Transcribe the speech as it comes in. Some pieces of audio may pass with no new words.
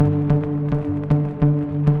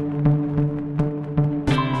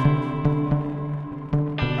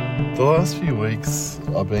The last few weeks,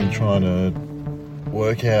 I've been trying to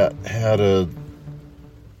work out how to,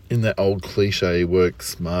 in that old cliche, work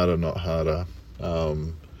smarter, not harder.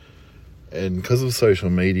 And because of social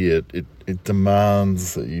media, it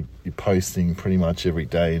demands that you're posting pretty much every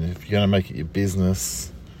day. And if you're going to make it your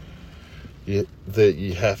business, that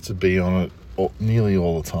you have to be on it nearly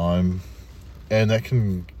all the time. And that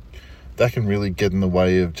can really get in the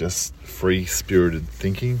way of just free-spirited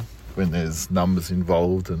thinking when there's numbers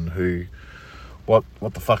involved and what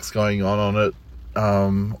the fuck's going on it,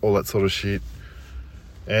 all that sort of shit.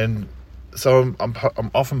 And so I'm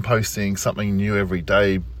often posting something new every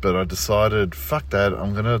day, but I decided, fuck that,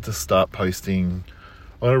 I'm going to just start posting.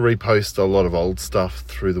 I'm going to repost a lot of old stuff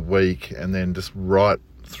through the week and then just write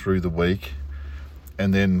through the week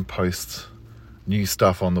and then post new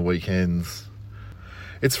stuff on the weekends.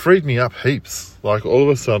 It's freed me up heaps. Like, all of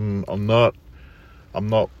a sudden, I'm not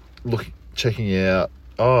checking out,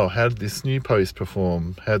 how did this new post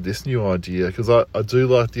perform? How did this new idea? Because I do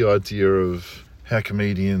like the idea of how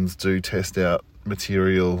comedians do test out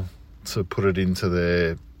material to put it into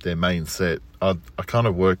their main set. I kind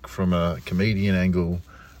of work from a comedian angle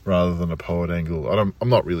rather than a poet angle. I'm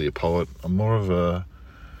not really a poet. I'm more of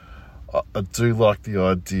I do like the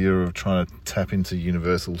idea of trying to tap into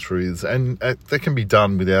universal truths, and that can be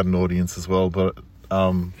done without an audience as well. But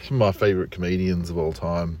some of my favourite comedians of all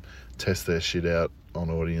time test their shit out on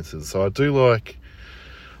audiences. So I do like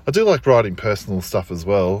writing personal stuff as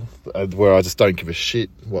well, where I just don't give a shit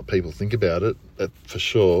what people think about it, for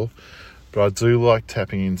sure. But I do like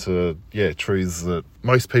tapping into truths that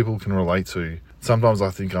most people can relate to. Sometimes I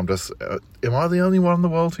think I'm just, am I the only one in the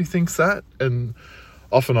world who thinks that? And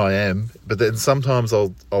often I am, but then sometimes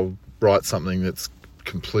I'll write something that's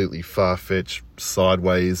completely far-fetched,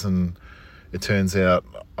 sideways, and it turns out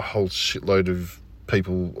a whole shitload of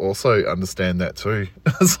people also understand that too.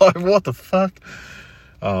 It's like, what the fuck?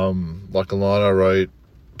 Like a line I wrote,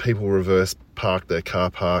 people reverse park their car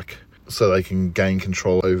park so they can gain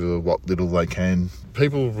control over what little they can.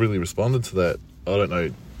 People really responded to that. I don't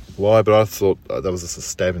know why, but I thought that was just a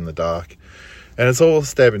stab in the dark. And it's all a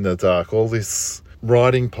stab in the dark. All this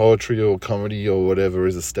writing poetry or comedy or whatever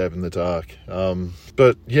is a stab in the dark.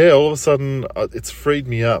 But yeah, all of a sudden it's freed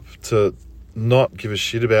me up to not give a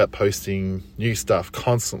shit about posting new stuff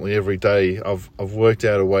constantly every day. I've worked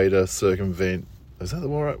out a way to circumvent, is that the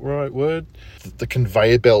right word? The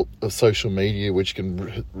conveyor belt of social media, which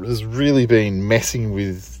has really been messing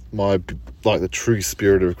with the true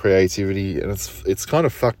spirit of creativity, and it's kind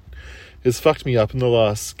of fucked me up in the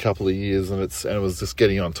last couple of years, and it was just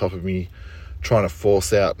getting on top of me, trying to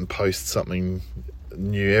force out and post something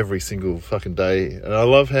new every single fucking day. And I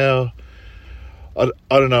love how, I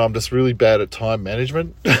don't know, I'm just really bad at time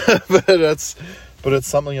management, but it's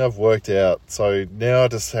something I've worked out. So now I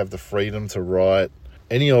just have the freedom to write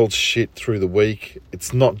any old shit through the week.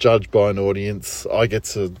 It's not judged by an audience. I get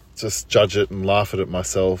to just judge it and laugh at it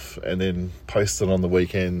myself and then post it on the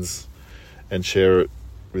weekends and share it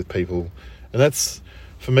with people. And that's,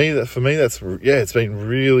 for me, it's been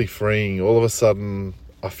really freeing. All of a sudden,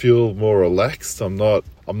 I feel more relaxed. I'm not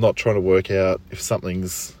trying to work out if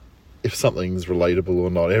something's relatable or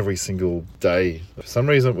not every single day. For some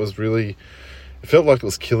reason, it felt like it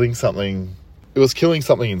was killing something. It was killing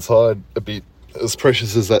something inside a bit, as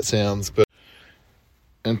precious as that sounds.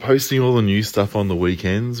 And posting all the new stuff on the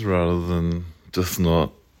weekends rather than just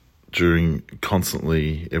not during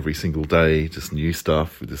constantly every single day, just new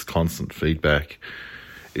stuff with this constant feedback.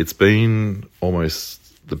 It's been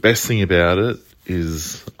almost, the best thing about it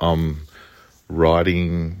is I'm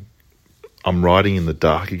writing in the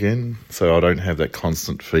dark again, so I don't have that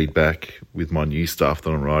constant feedback with my new stuff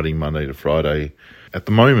that I'm writing Monday to Friday. At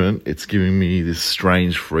the moment, it's giving me this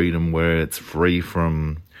strange freedom where it's free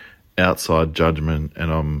from outside judgment,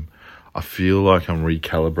 and I feel like I'm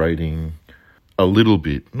recalibrating a little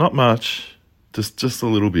bit, not much, just a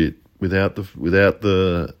little bit, without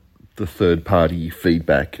the third party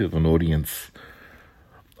feedback of an audience.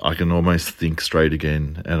 I can almost think straight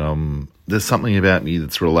again, and there's something about me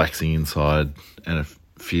that's relaxing inside, and it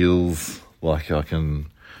feels like I can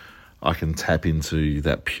tap into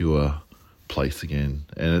that pure place again,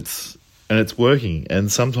 and it's working.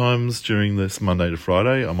 And sometimes during this Monday to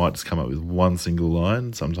Friday, I might just come up with one single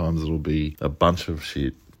line. Sometimes it'll be a bunch of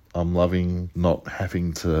shit. I'm loving not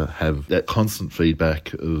having to have that constant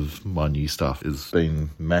feedback of my new stuff. It's been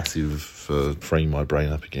massive for freeing my brain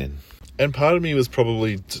up again. And part of me was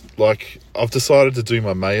probably like, I've decided to do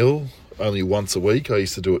my mail only once a week. I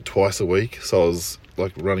used to do it twice a week. So I was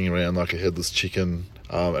like running around like a headless chicken,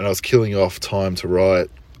 and I was killing off time to write.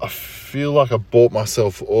 I feel like I bought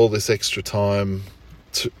myself all this extra time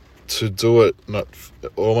to do it, not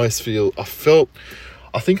almost feel, I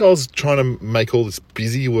think I was trying to make all this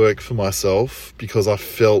busy work for myself because I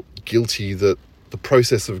felt guilty that the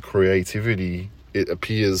process of creativity, it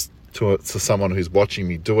appears to someone who's watching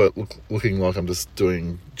me do it, looking like I'm just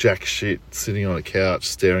doing jack shit, sitting on a couch,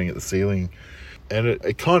 staring at the ceiling. And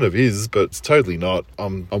it kind of is, but it's totally not.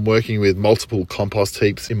 I'm working with multiple compost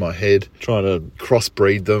heaps in my head, trying to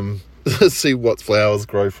crossbreed them, see what flowers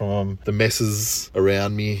grow from them, the messes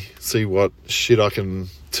around me, see what shit I can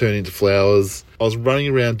turn into flowers. I was running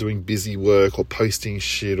around doing busy work or posting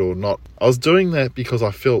shit or not. I was doing that because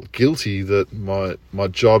I felt guilty that my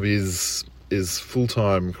job is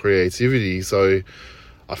full-time creativity. So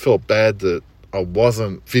I felt bad that I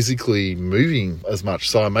wasn't physically moving as much.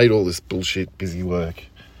 So I made all this bullshit busy work.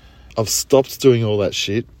 I've stopped doing all that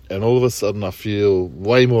shit, and all of a sudden I feel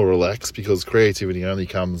way more relaxed because creativity only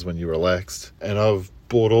comes when you're relaxed. And I've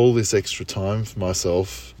bought all this extra time for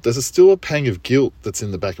myself. There's still a pang of guilt that's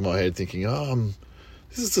in the back of my head thinking,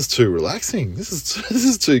 this is just too relaxing. This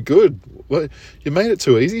is too good. Well, you made it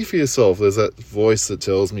too easy for yourself. There's that voice that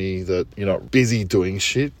tells me that you're not busy doing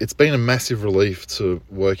shit. It's been a massive relief to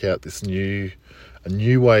work out a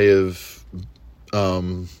new way of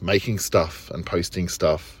making stuff and posting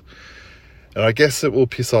stuff. And I guess it will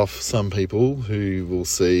piss off some people who will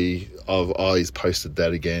see, he's posted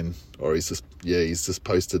that again, or he's just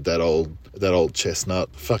posted that old chestnut.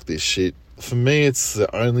 Fuck this shit. For me, it's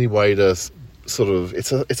the only way to sort of,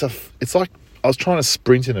 it's like I was trying to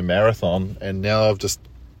sprint in a marathon, and now I've just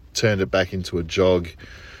turned it back into a jog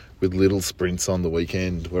with little sprints on the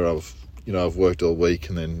weekend where I've worked all week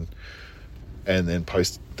and then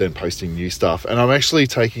posting new stuff. And I'm actually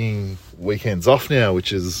taking weekends off now,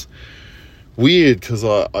 which is weird because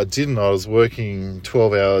I was working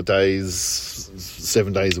 12-hour days,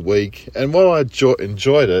 7 days a week, and while I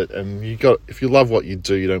enjoyed it, and if you love what you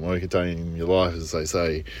do, you don't work a day in your life, as they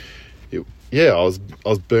say. I was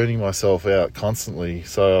burning myself out constantly,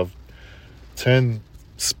 so I've turned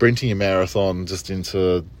sprinting a marathon just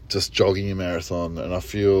into just jogging a marathon, and I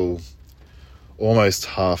feel almost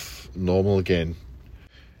half normal again.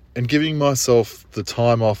 And giving myself the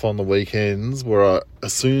time off on the weekends where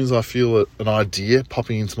as soon as I feel an idea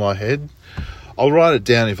popping into my head, I'll write it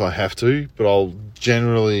down if I have to, but I'll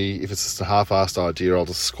generally, if it's just a half-assed idea, I'll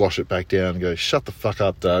just squash it back down and go, shut the fuck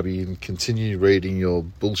up, Darby, and continue reading your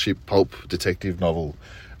bullshit pulp detective novel.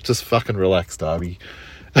 Just fucking relax, Darby.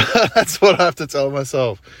 That's what I have to tell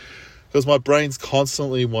myself. Because my brain's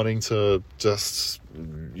constantly wanting to just,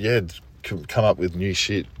 come up with new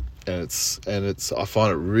shit. And I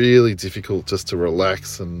find it really difficult just to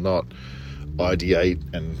relax and not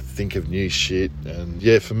ideate and think of new shit.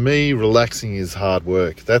 And for me, relaxing is hard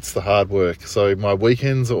work. That's the hard work. So my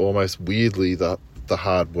weekends are almost weirdly the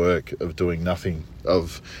hard work of doing nothing,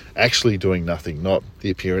 of actually doing nothing, not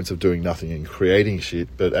the appearance of doing nothing and creating shit,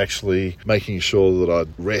 but actually making sure that I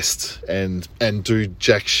rest and do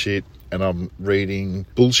jack shit. And I'm reading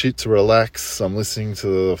bullshit to relax. I'm listening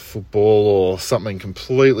to football or something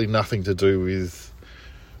completely nothing to do with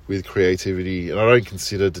creativity. And I don't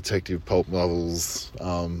consider detective pulp novels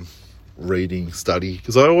reading study,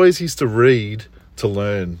 because I always used to read to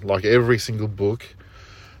learn. Like every single book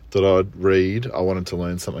that I'd read, I wanted to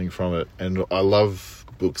learn something from it. And I love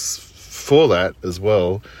books for that as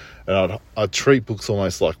well. And I'd treat books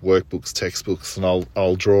almost like workbooks, textbooks, and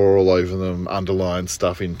I'll draw all over them, underline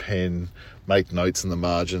stuff in pen, make notes in the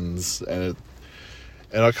margins, and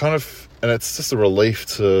it's just a relief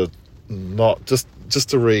to not just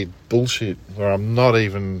to read bullshit where I'm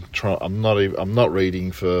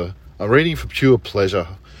reading for pure pleasure,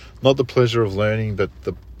 not the pleasure of learning, but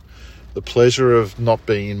the pleasure of not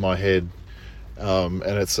being in my head. And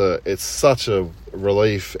it's such a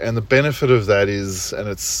relief, and the benefit of that is,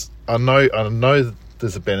 I know that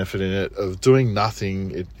there's a benefit in it of doing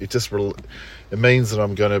nothing. It means that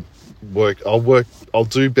I'm going to work. I'll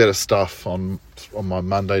do better stuff on my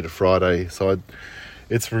Monday to Friday. So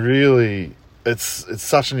it's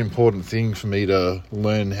such an important thing for me to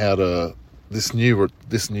learn how to this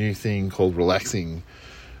new thing called relaxing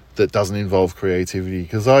that doesn't involve creativity.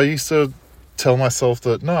 Because I used to tell myself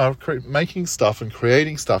that no, making stuff and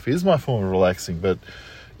creating stuff is my form of relaxing. But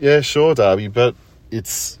yeah, sure, Darby, but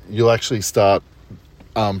you'll actually start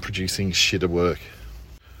producing shit at work.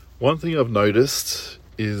 One thing I've noticed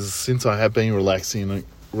is since I have been relaxing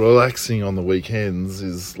on the weekends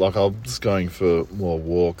is like I'm just going for more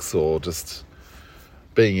walks or just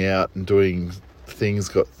being out and doing things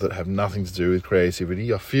that have nothing to do with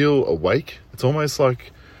creativity. I feel awake. It's almost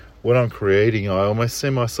like when I'm creating, I almost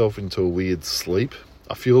send myself into a weird sleep.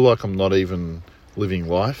 I feel like I'm not even living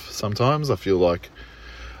life sometimes. I feel like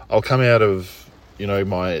I'll come out of,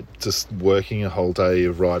 my just working a whole day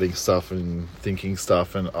of writing stuff and thinking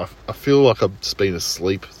stuff, and I feel like I've just been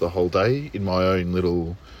asleep the whole day in my own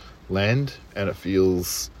little land, and I feel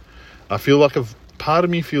like part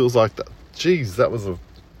of me feels like, geez, that was a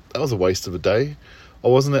waste of a day. I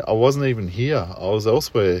wasn't even here. I was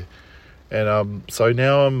elsewhere, and so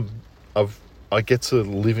now I get to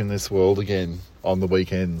live in this world again on the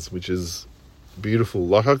weekends, which is beautiful.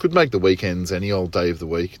 Like, I could make the weekends any old day of the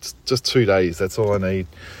week. It's just 2 days. That's all I need.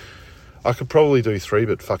 I could probably do 3,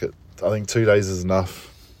 but fuck it. I think 2 days is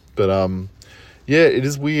enough. But yeah, it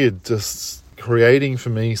is weird. Just creating for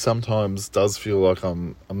me sometimes does feel like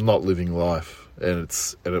I'm not living life, and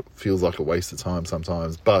it feels like a waste of time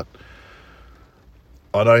sometimes. But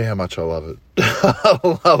I know how much I love it.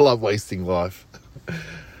 I love wasting life.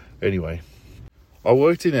 Anyway. I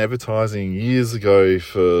worked in advertising years ago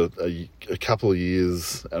for a couple of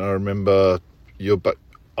years, and I remember I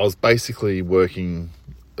was basically working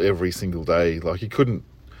every single day. Like, you couldn't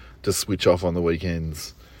just switch off on the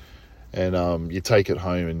weekends, and you take it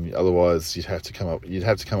home, and otherwise you'd have to come up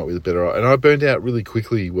with a better. And I burned out really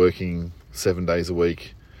quickly working 7 days a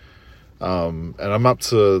week, and I'm up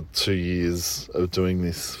to 2 years of doing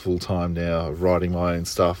this full time now, writing my own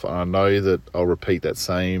stuff. And I know that I'll repeat that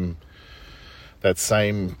same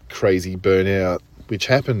crazy burnout which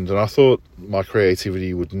happened, and I thought my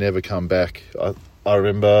creativity would never come back. I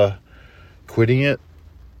remember quitting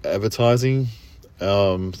advertising,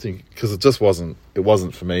 because it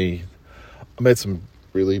wasn't for me. I met some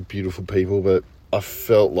really beautiful people, but I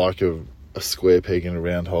felt like a square peg in a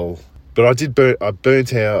round hole. But I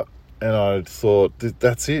burnt out, and I thought,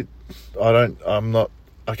 that's it. I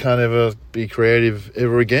can't ever be creative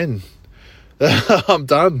ever again. I'm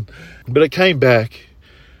done. But it came back.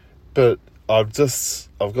 But I've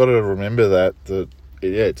got to remember that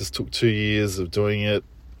it just took 2 years of doing it,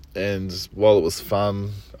 and while it was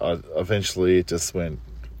fun, eventually it just went,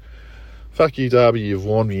 fuck you, Darby, you've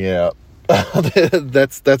worn me out.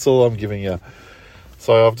 That's all I'm giving you.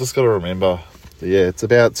 So I've just got to remember that, it's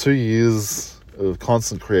about 2 years of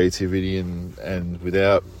constant creativity and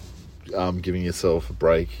without giving yourself a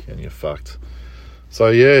break, and you're fucked. So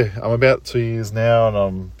I'm about 2 years now, and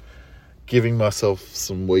I'm giving myself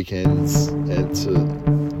some weekends, and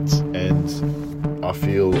I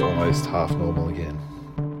feel almost half normal again.